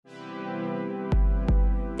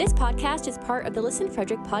This podcast is part of the Listen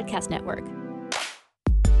Frederick Podcast Network.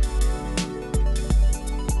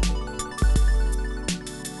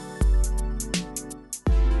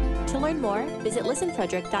 To learn more, visit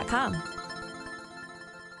listenfrederick.com.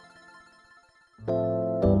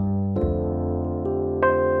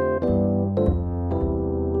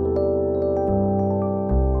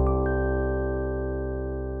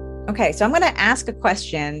 Okay, so I'm going to ask a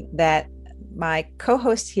question that my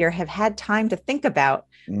co-hosts here have had time to think about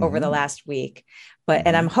over the last week,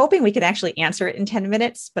 and I'm hoping we can actually answer it in 10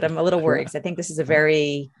 minutes, but I'm a little worried because I think this is a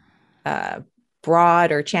very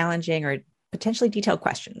broad or challenging or potentially detailed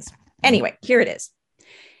questions. Anyway, here it is.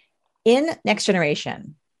 In Next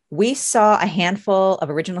Generation, we saw a handful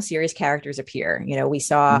of original series characters appear. You know, we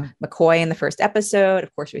saw McCoy in the first episode.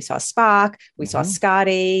 Of course, we saw Spock. We saw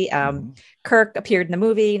Scotty. Kirk appeared in the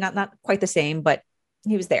movie. Not quite the same, but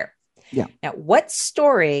he was there. Yeah. Now, what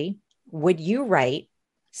story would you write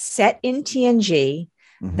set in TNG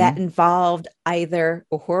that involved either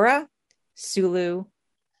Uhura, Sulu,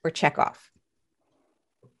 or Chekov?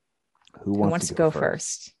 Who wants to go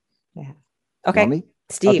first? Yeah. Okay. Me?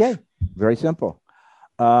 Steve. Okay. Very simple.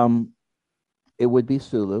 It would be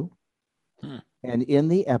Sulu. And in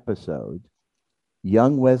the episode,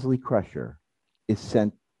 young Wesley Crusher is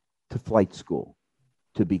sent to flight school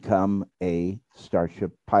to become a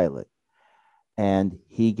starship pilot. And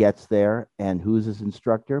he gets there, and who's his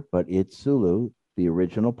instructor? But it's Sulu, the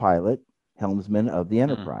original pilot, helmsman of the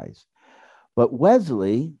Enterprise. But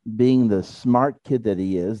Wesley, being the smart kid that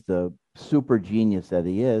he is, the super genius that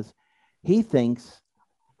he is, he thinks,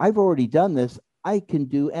 I've already done this. I can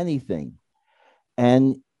do anything.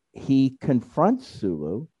 And he confronts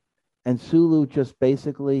Sulu, and Sulu just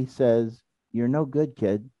basically says, you're no good,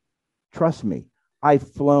 kid. Trust me.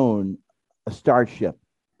 I've flown a starship.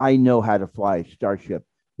 I know how to fly a starship.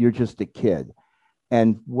 You're just a kid.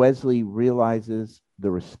 And Wesley realizes the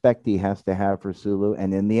respect he has to have for Sulu.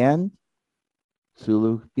 And in the end,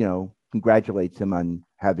 Sulu, congratulates him on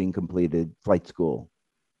having completed flight school.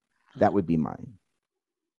 That would be mine.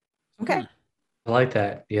 Okay. I like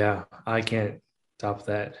that. Yeah, I can't top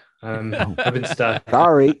that. I've been stuck.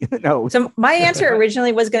 Sorry. No. So my answer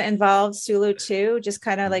originally was going to involve Sulu too. Just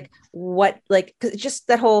kind of just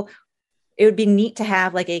that whole, it would be neat to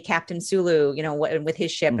have like a Captain Sulu, with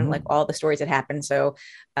his ship and like all the stories that happened. So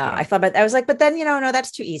I thought about that. I was like, but then, no,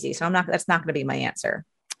 that's too easy. So that's not going to be my answer.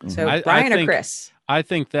 So Brian or Chris? I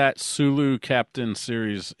think that Sulu Captain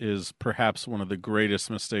series is perhaps one of the greatest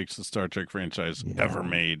mistakes the Star Trek franchise ever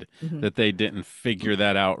made, that they didn't figure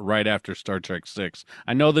that out right after Star Trek 6.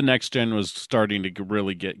 I know the Next Gen was starting to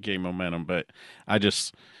really gain momentum, but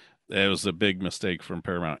it was a big mistake from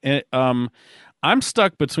Paramount. And, I'm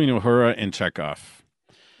stuck between Uhura and Chekov.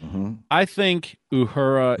 I think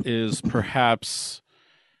Uhura is perhaps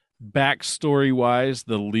backstory-wise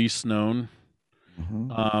the least known.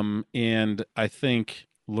 And I think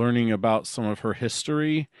learning about some of her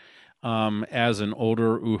history as an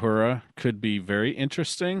older Uhura could be very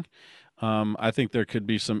interesting. I think there could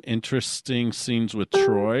be some interesting scenes with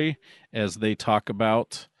Troy as they talk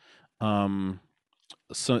about, they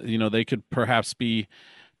could perhaps be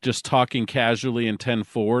just talking casually in 10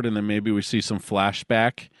 forward, and then maybe we see some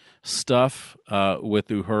flashback stuff with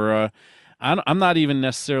Uhura. I'm not even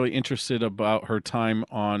necessarily interested about her time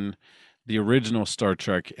on the original Star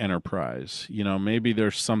Trek Enterprise. Maybe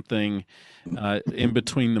there's something in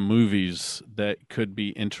between the movies that could be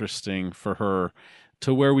interesting for her,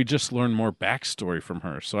 to where we just learn more backstory from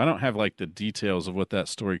her. So I don't have like the details of what that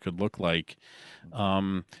story could look like.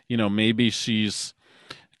 Maybe she's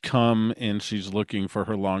come and she's looking for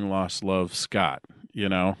her long lost love, Scott,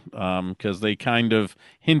 because they kind of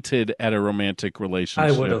hinted at a romantic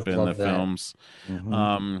relationship in the films.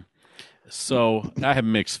 So I have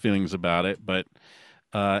mixed feelings about it, but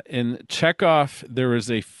in Chekov, there is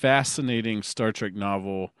a fascinating Star Trek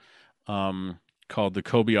novel called The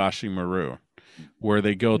Kobayashi Maru, where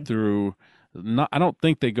they go through, I don't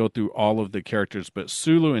think they go through all of the characters, but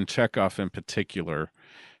Sulu and Chekov in particular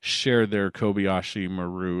share their Kobayashi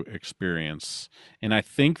Maru experience. And I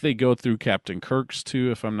think they go through Captain Kirk's too,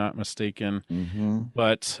 if I'm not mistaken.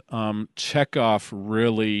 But Chekov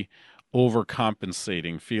really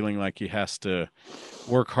overcompensating, feeling like he has to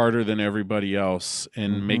work harder than everybody else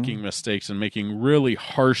and making mistakes and making really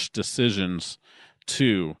harsh decisions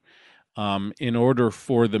too, in order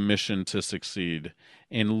for the mission to succeed,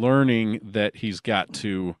 and learning that he's got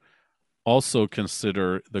to also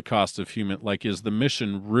consider the cost of human, like, is the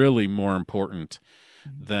mission really more important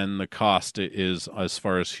than the cost it is as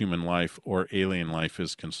far as human life or alien life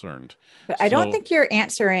is concerned? But I don't think you're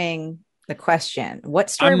answering the question. What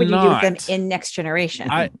story I'm would you do with them not. in Next Generation?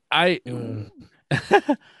 I Mm.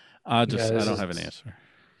 I Yeah, don't have an answer.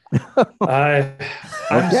 I'm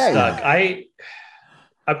Okay. stuck.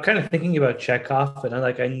 I'm kind of thinking about Chekhov, and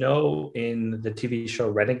I know in the TV show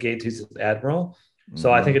Renegades he's an admiral,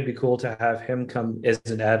 so I think it'd be cool to have him come as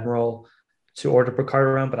an admiral to order Picard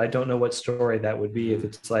around. But I don't know what story that would be. If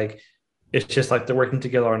it's just like they're working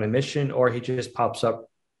together on a mission, or he just pops up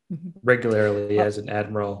regularly as an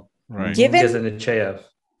admiral, Right. as an Achaev.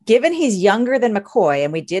 Given he's younger than McCoy,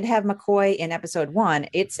 and we did have McCoy in episode 1,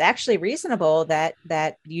 it's actually reasonable that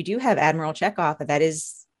you do have Admiral Chekhov that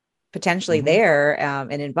is potentially there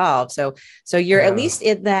and involved. So you're at least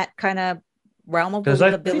in that kind of realm of Because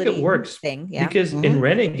I think believability it works thing. Yeah. because in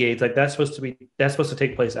Renegades, like that's supposed to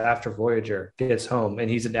take place after Voyager gets home, and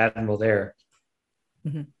he's an admiral there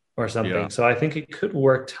or something. Yeah. So I think it could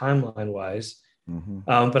work timeline wise.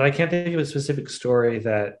 But I can't think of a specific story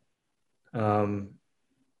that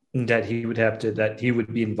that he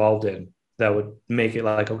would be involved in that would make it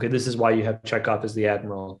like, okay, this is why you have Chekhov as the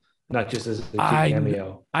admiral, not just as a cute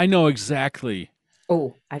cameo. I know exactly.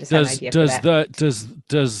 Oh, I just have an idea for that.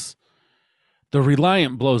 Does the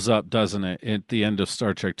Reliant blows up, doesn't it, at the end of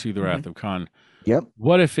Star Trek II, The Wrath of Khan? Yep.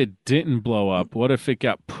 What if it didn't blow up? What if it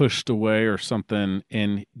got pushed away or something,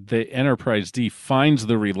 and the Enterprise D finds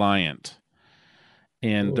the Reliant,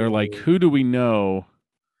 and they're like, who do we know?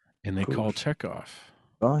 And they call Chekhov.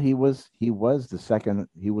 Well, he was the second.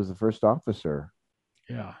 He was the first officer.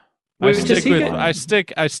 Yeah. Wait, I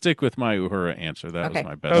stick with my Uhura answer. That was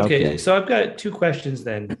my best. Okay, so I've got 2 questions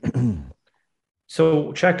then.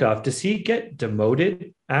 So Chekhov, does he get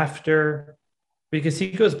demoted after? Because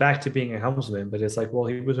he goes back to being a helmsman, but it's like, well,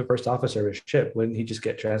 he was a first officer of a ship. Wouldn't he just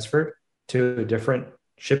get transferred to a different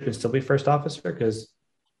ship and still be first officer? Because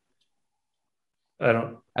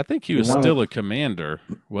I think he was still a commander,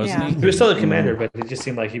 wasn't he? He was still a commander, but it just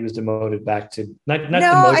seemed like he was demoted back to not No,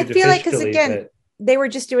 demoted I feel like, because again, but they were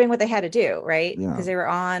just doing what they had to do, right? Yeah. Because they were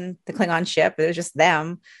on the Klingon ship. It was just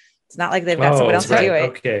them. It's not like they've got someone else to do it.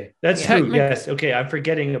 Okay, that's true. Yes. Okay, I'm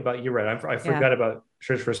forgetting about. You're right. I forgot about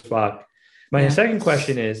Search for Spock. My second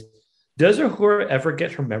question is: does Uhura ever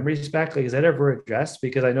get her memories back? Like, is that ever addressed?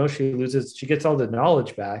 Because I know she gets all the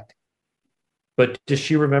knowledge back, but does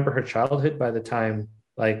she remember her childhood by the time,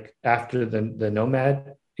 like after the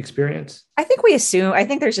Nomad experience? I think we assume. I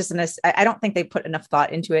think there's just I don't think they put enough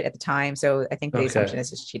thought into it at the time, so I think the assumption is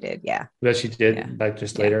that she did. Yeah, that she did, like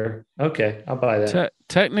just later. Okay, I'll buy that.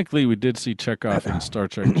 Technically, we did see Chekov in Star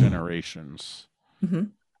Trek Generations.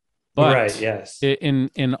 But right, yes.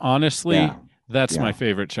 In honestly, that's my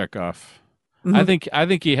favorite Chekov. I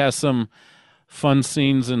think he has some fun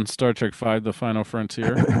scenes in Star Trek V: The Final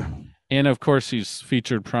Frontier. And of course, he's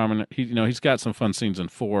featured prominent. He's got some fun scenes in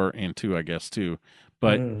 4 and 2, I guess, too.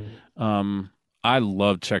 But I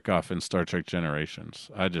love Chekov in Star Trek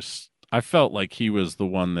Generations. I felt like he was the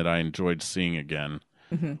one that I enjoyed seeing again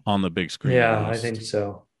on the big screen. Yeah, I think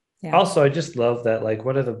so. Yeah. Also, I just love that. Like,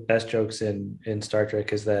 one of the best jokes in Star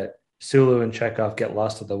Trek is that Sulu and Chekov get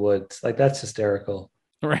lost in the woods. Like, that's hysterical.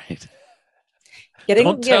 Right.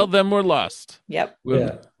 Don't tell them we're lost. Yep.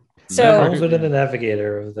 Yeah. So Helmsman and the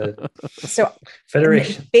navigator of the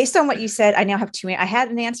Federation. Based on what you said, I now have 2. I had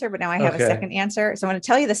an answer, but now I have a second answer. So I'm going to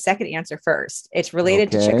tell you the second answer first. It's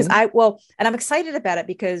related to because and I'm excited about it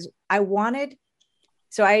because I wanted.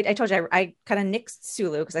 So I told you I kind of nixed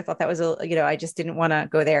Sulu because I thought that was I just didn't want to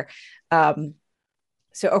go there. So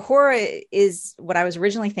Uhura is what I was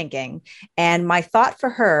originally thinking, and my thought for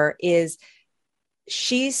her is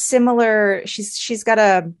she's similar. She's got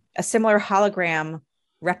a similar hologram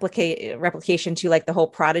replication to like the whole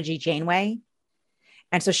Prodigy Janeway.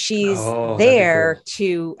 And so she's there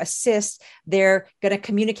to assist. They're going to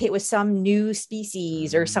communicate with some new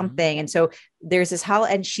species or something. And so there's this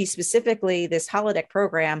and she's specifically this holodeck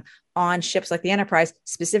program on ships like the Enterprise,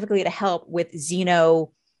 specifically to help with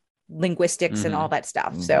xeno linguistics and all that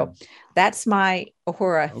stuff. So that's my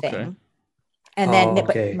Uhura thing. And then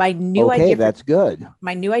but my new idea. That's good.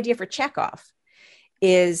 My new idea for Chekov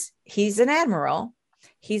is he's an admiral.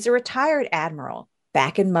 He's a retired admiral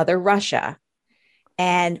back in Mother Russia.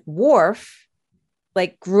 And Worf,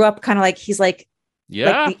 like, grew up kind of like he's like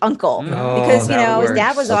the uncle because his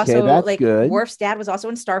dad was also like good. Worf's dad was also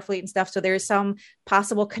in Starfleet and stuff. So there's some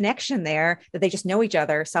possible connection there that they just know each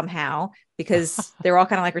other somehow because they're all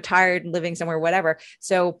kind of like retired and living somewhere, whatever.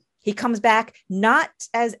 So he comes back not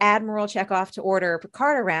as Admiral Chekov to order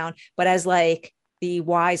Picard around, but as like the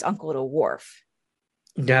wise uncle to Worf.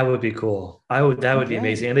 That would be cool. That would be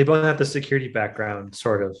amazing. And they both have the security background,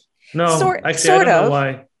 sort of. No, actually, I don't know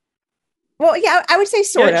why. Well, yeah, I would say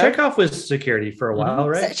sort of. Chekov was security for a while,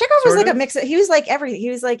 right? So Chekov was like a mix. He was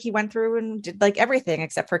like he went through and did like everything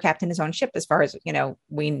except for captain his own ship, as far as we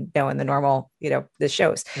know in the normal the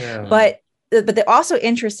shows. Yeah. But the also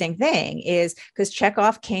interesting thing is because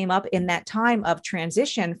Chekov came up in that time of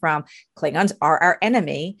transition from Klingons are our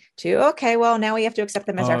enemy to, okay, well, now we have to accept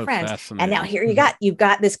them as our friends. And now here you've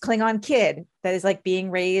got this Klingon kid that is like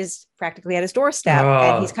being raised practically at his doorstep.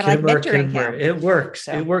 And he's kind of like mentoring him. It works.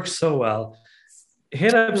 So. It works so well.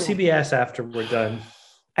 Hit up CBS after we're done.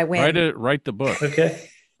 I win. Write the book. Okay.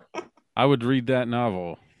 I would read that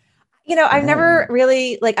novel. I've never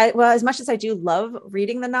really as much as I do love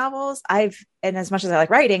reading the novels, and as much as I like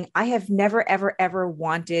writing, I have never, ever, ever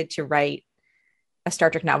wanted to write a Star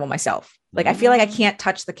Trek novel myself. Like, I feel like I can't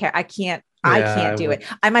touch I can't do it.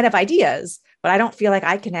 I might have ideas, but I don't feel like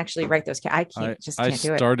I can actually write those. I can't do it. I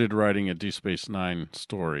started writing a Deep Space Nine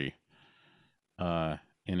story, and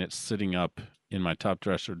it's sitting up in my top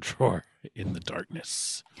dresser drawer in the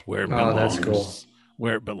darkness where it belongs. Oh, that's cool.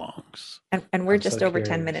 Where it belongs. And we're just over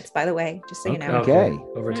 10 minutes, by the way, just so you know. Okay.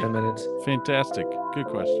 Over 10 minutes. Fantastic. Good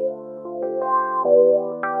question.